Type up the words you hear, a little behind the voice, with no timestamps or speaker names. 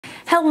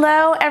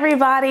Hello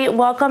everybody,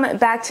 welcome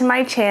back to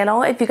my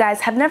channel. If you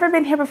guys have never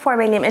been here before,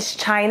 my name is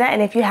China,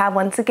 and if you have,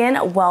 once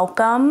again,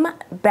 welcome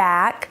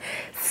back.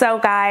 So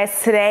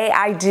guys, today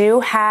I do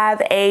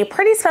have a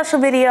pretty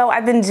special video.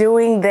 I've been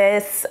doing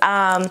this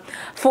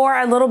for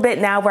a little bit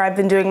now, where I've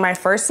been doing my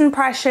first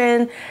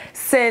impression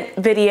scent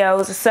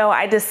videos. So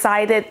I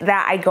decided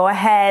that I go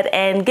ahead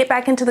and get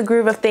back into the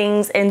groove of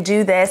things and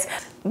do this.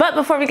 But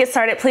before we get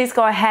started, please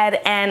go ahead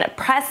and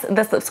press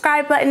the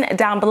subscribe button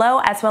down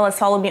below, as well as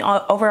follow me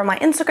over on my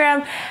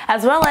Instagram,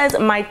 as well as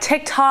my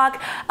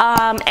TikTok.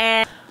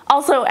 And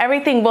also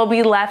everything will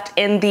be left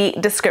in the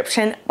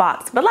description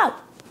box below.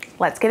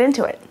 Let's get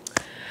into it.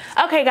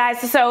 Okay guys,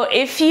 so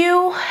if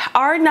you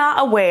are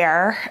not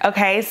aware,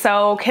 okay,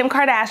 so Kim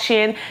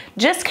Kardashian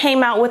just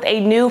came out with a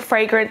new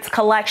fragrance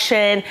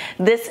collection.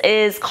 This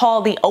is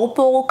called the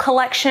Opal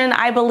collection,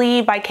 I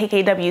believe, by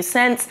KKW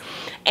Scents.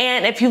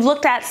 And if you've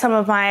looked at some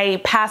of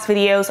my past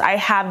videos, I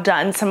have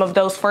done some of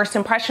those first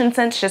impression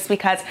scents just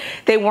because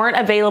they weren't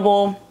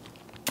available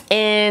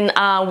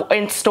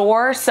in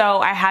store, so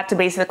I had to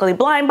basically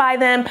blind buy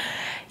them.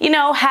 You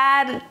know,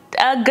 had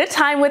a good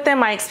time with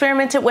them. I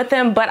experimented with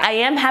them, but I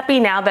am happy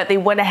now that they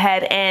went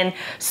ahead and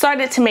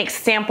started to make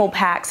sample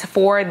packs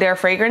for their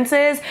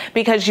fragrances,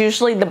 because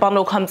usually the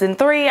bundle comes in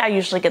 3. I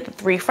usually get the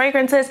 3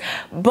 fragrances,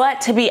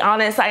 but to be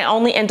honest, I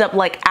only end up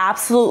like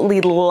absolutely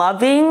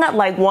loving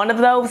like one of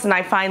those, and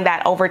I find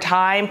that over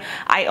time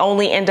I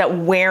only end up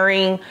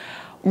wearing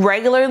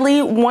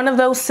regularly one of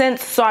those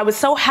scents. So I was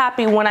so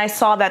happy when I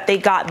saw that they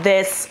got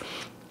this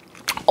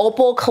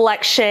Opal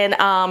collection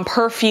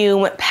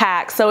perfume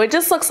pack. So it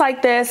just looks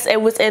like this. It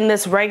was in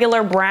this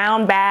regular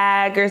brown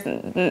bag,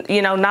 or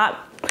you know,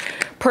 not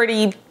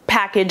pretty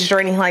packaged or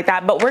anything like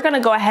that, but we're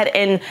gonna go ahead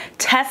and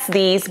test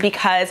these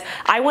because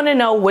I want to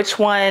know which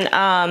one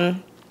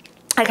I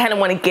kind of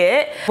want to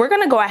get. We're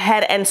gonna go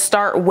ahead and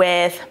start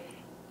with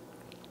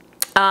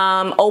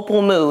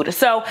Opal Mood.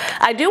 So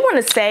I do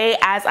want to say,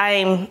 as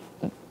I'm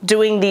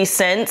doing these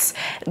scents,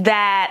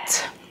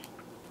 that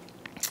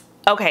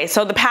okay,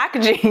 so the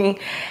packaging,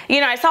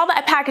 you know, I saw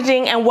that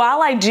packaging, and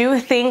while I do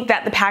think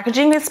that the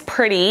packaging is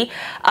pretty,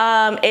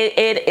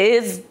 it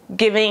is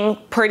giving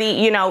pretty,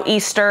 you know,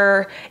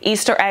 Easter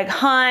egg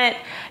hunt,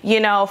 you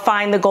know,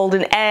 find the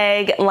golden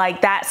egg,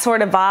 like that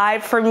sort of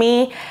vibe for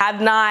me.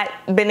 I've not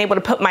been able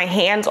to put my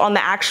hands on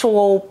the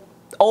actual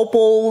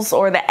opals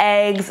or the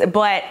eggs,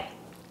 but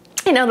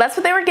you know, that's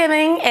what they were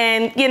giving,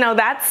 and you know,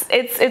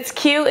 it's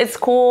cute, it's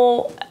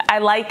cool, I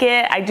like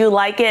it, I do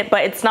like it,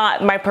 but it's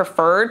not my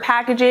preferred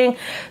packaging.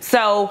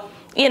 So,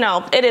 you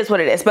know, it is what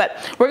it is. But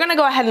we're gonna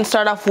go ahead and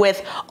start off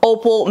with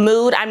Opal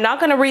Mood. I'm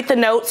not gonna read the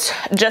notes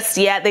just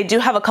yet. They do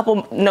have a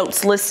couple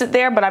notes listed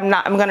there, but I'm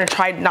gonna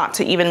try not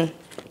to even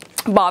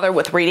bother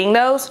with reading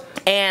those.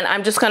 And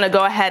I'm just gonna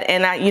go ahead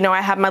and you know,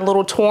 I have my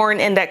little torn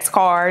index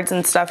cards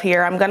and stuff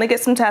here. I'm gonna get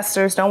some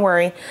testers, don't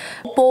worry.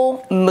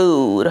 Opal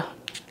Mood.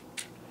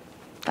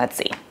 Let's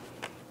see.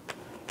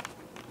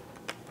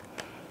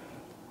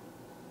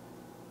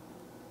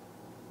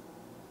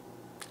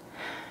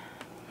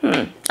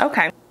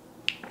 Okay.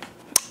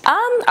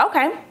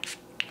 Okay.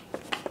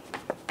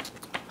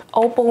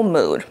 Opal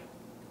Mood.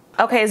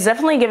 Okay, it's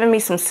definitely giving me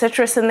some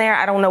citrus in there.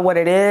 I don't know what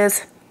it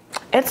is.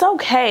 It's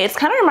okay. It's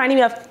kind of reminding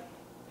me of,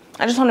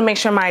 I just want to make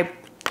sure my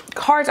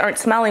cards aren't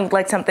smelling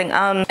like something.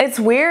 It's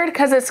weird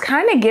because it's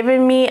kind of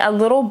giving me a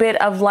little bit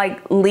of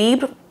like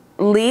Lieb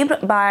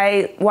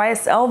by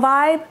YSL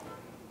vibe.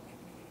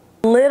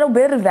 A little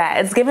bit of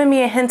that. It's giving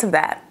me a hint of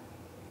that.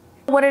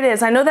 What it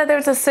is, I know that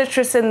there's a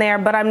citrus in there,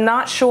 but I'm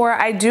not sure.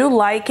 I do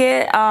like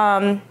it.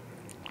 I'm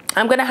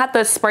gonna have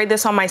to spray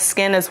this on my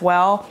skin as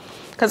well,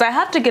 because I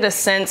have to get a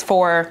sense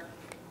for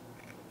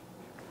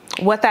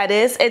what that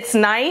is. It's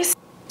nice.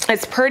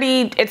 It's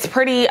pretty,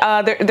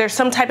 there's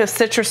some type of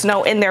citrus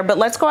note in there, but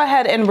let's go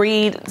ahead and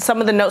read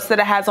some of the notes that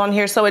it has on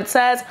here. So it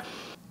says,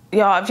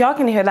 y'all, if y'all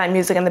can hear that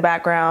music in the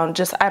background,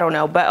 just, I don't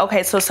know. But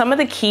okay, so some of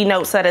the key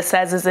notes that it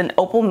says is in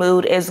Opal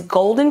Mood is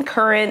golden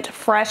currant,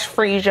 fresh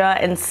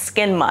freesia, and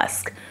skin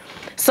musk.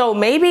 So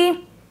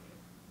maybe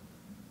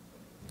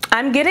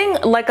I'm getting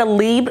like a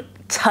Lieb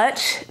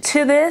touch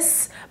to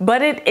this,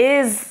 but it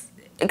is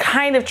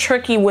kind of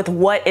tricky with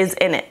what is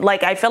in it.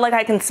 Like, I feel like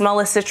I can smell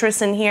a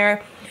citrus in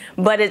here,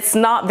 but it's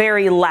not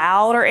very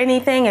loud or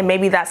anything. And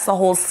maybe that's the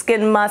whole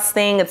skin musk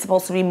thing. It's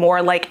supposed to be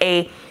more like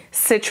a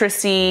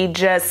citrusy,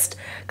 just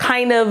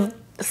kind of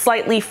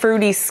slightly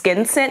fruity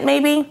skin scent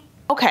maybe.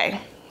 Okay,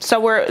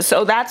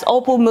 so that's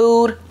Opal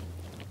Mood.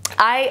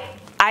 I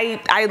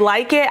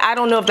like it. I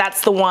don't know if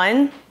that's the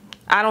one.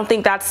 I don't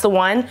think that's the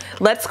one.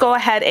 Let's go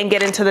ahead and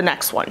get into the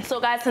next one. So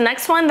guys, the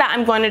next one that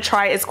I'm going to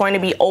try is going to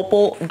be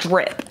Opal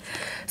Drip.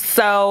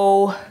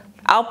 So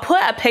I'll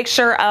put a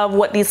picture of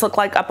what these look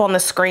like up on the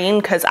screen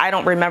because I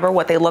don't remember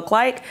what they look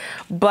like,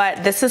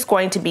 but this is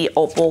going to be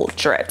Opal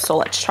Drip. So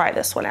let's try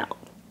this one out.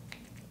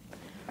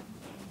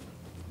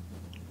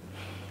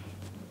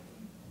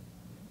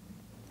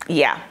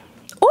 Yeah.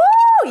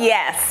 Ooh,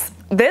 yes.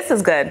 This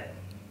is good.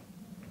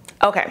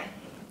 Okay.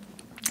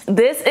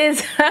 This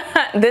is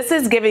this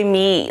is giving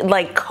me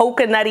like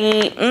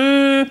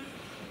coconutty,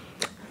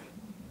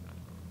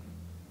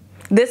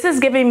 This is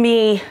giving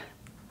me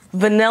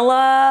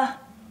vanilla,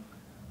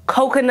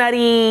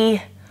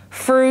 coconutty,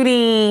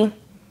 fruity,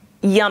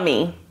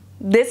 yummy.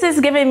 This is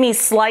giving me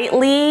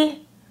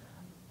slightly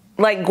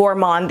like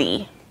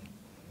gourmandy,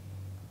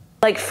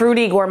 like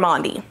fruity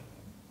gourmandy.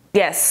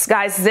 Yes,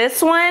 guys,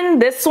 this one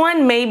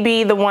may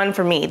be the one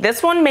for me.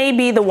 This one may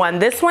be the one.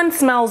 This one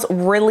smells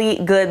really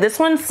good. This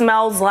one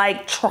smells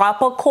like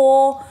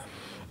tropical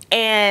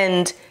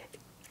and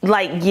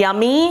like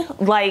yummy,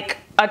 like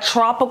a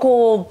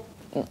tropical,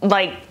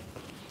 like,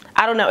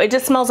 I don't know. It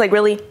just smells like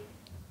really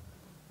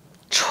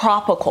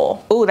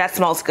tropical. Ooh, that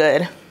smells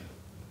good.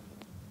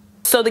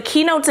 So the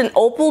keynotes in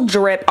Opal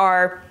Drip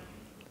are,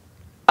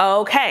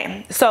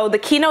 okay. So the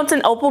keynotes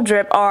in Opal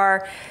Drip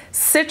are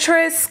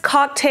citrus,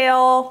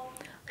 cocktail,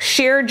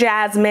 sheer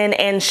jasmine,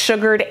 and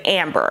sugared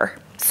amber.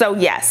 So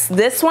yes,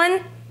 this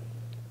one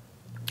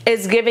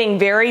is giving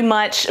very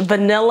much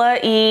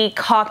vanilla-y,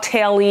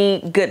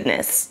 cocktail-y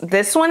goodness.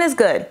 This one is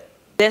good.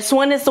 This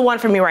one is the one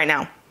for me right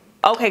now.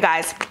 Okay,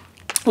 guys,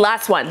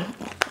 last one.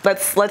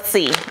 Let's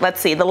see.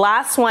 The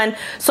last one.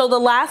 So the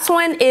last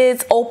one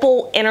is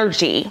Opal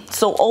Energy.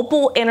 So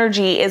Opal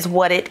Energy is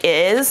what it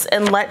is,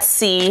 and let's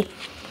see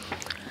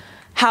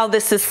how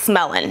this is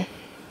smelling.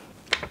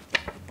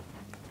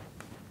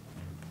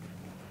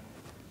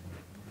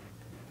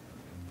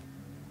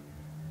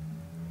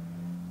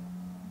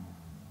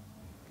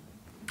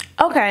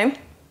 Okay.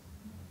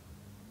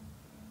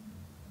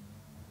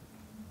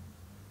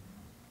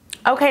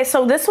 Okay,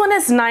 so this one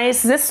is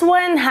nice. This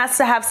one has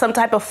to have some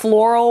type of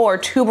floral or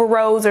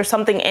tuberose or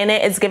something in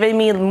it. It's giving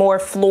me more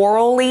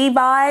floral-y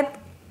vibe.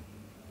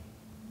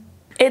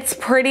 It's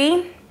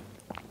pretty.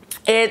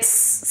 It's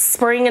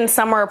spring and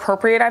summer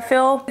appropriate, I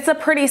feel. It's a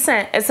pretty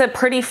scent. It's a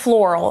pretty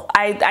floral.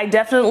 I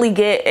definitely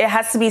get, it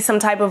has to be some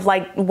type of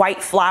like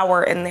white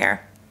flower in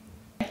there.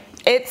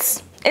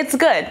 It's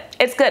good.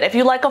 It's good. If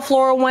you like a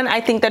floral one, I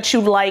think that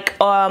you like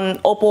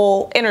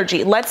Opal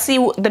Energy. Let's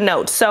see the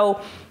notes. So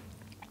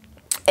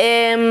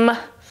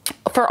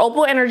for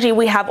Opal Energy,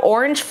 we have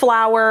orange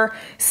flower,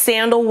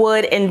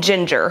 sandalwood, and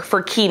ginger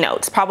for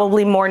keynotes.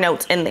 Probably more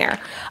notes in there.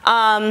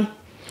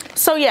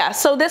 So yeah,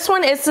 so this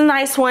one is a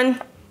nice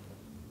one.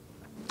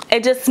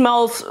 It just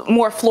smells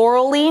more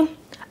florally.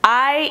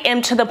 I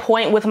am to the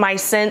point with my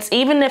scents,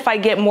 even if I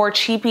get more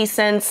cheapy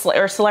scents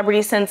or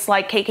celebrity scents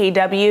like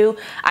KKW,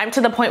 I'm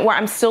to the point where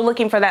I'm still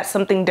looking for that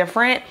something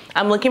different.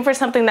 I'm looking for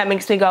something that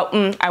makes me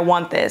go, I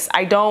want this.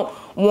 I don't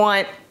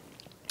want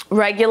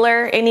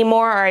regular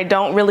anymore, or I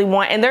don't really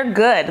want, and they're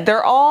good.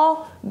 They're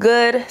all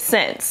good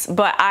scents,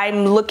 but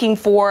I'm looking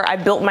for, I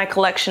built my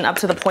collection up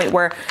to the point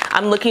where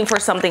I'm looking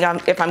for something,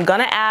 if I'm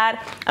gonna add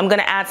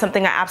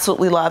something I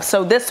absolutely love.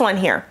 So this one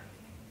here,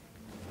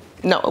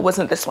 no, it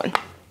wasn't this one.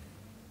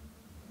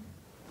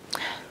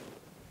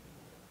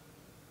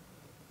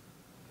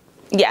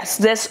 Yes,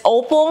 this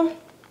Opal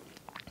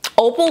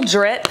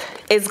Drip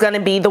is gonna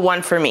be the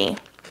one for me.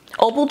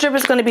 Opal Drip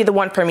is gonna be the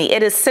one for me.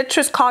 It is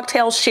citrus,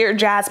 cocktail, sheer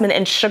jasmine,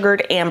 and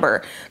sugared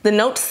amber. The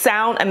notes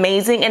sound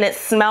amazing, and it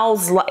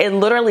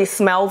literally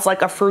smells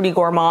like a fruity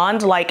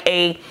gourmand, like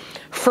a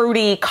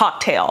fruity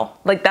cocktail.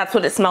 Like that's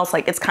what it smells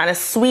like. It's kind of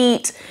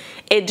sweet.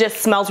 It just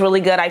smells really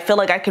good. I feel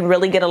like I can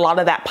really get a lot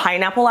of that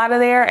pineapple out of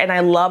there, and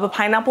I love a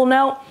pineapple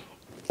note.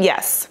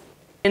 Yes.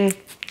 And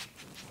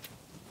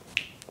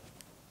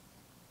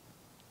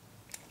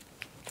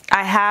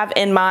I have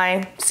in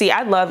my,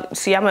 I'm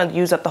gonna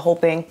use up the whole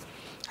thing.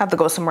 I have to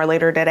go somewhere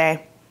later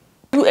today.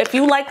 If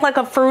you like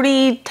a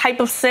fruity type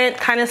of scent,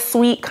 kind of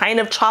sweet, kind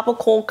of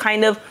tropical,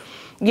 kind of,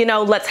 you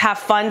know, let's have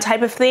fun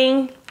type of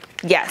thing.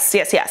 Yes,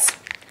 yes, yes.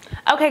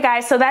 Okay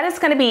guys, so that is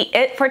going to be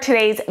it for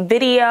today's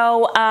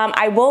video.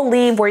 I will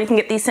leave where you can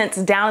get these scents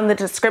down in the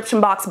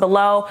description box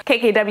below.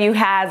 KKW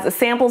has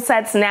sample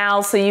sets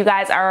now, so you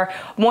guys are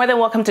more than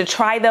welcome to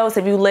try those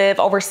if you live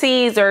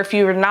overseas or if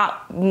you're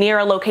not near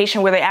a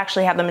location where they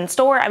actually have them in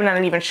store. I'm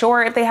not even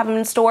sure if they have them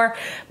in store,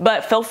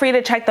 but feel free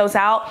to check those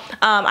out.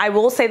 I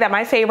will say that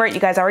my favorite, you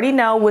guys already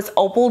know, was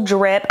Opal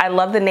Drip. I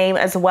love the name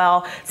as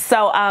well.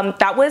 So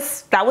that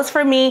was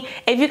for me.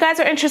 If you guys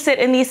are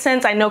interested in these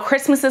scents, I know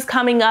Christmas is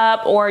coming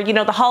up, or you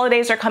know, the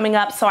holidays are coming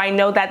up, so I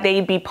know that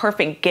they'd be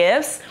perfect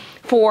gifts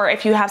for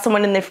if you have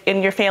someone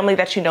in your family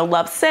that you know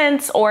loves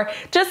scents, or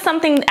just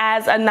something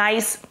as a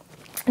nice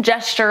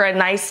gesture, a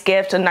nice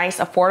gift, a nice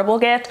affordable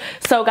gift.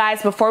 So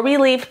guys, before we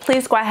leave,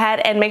 please go ahead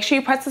and make sure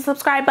you press the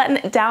subscribe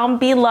button down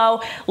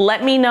below.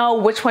 Let me know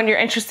which one you're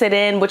interested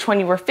in, which one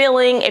you were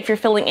feeling, if you're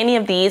feeling any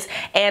of these,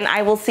 and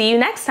I will see you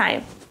next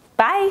time.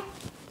 Bye.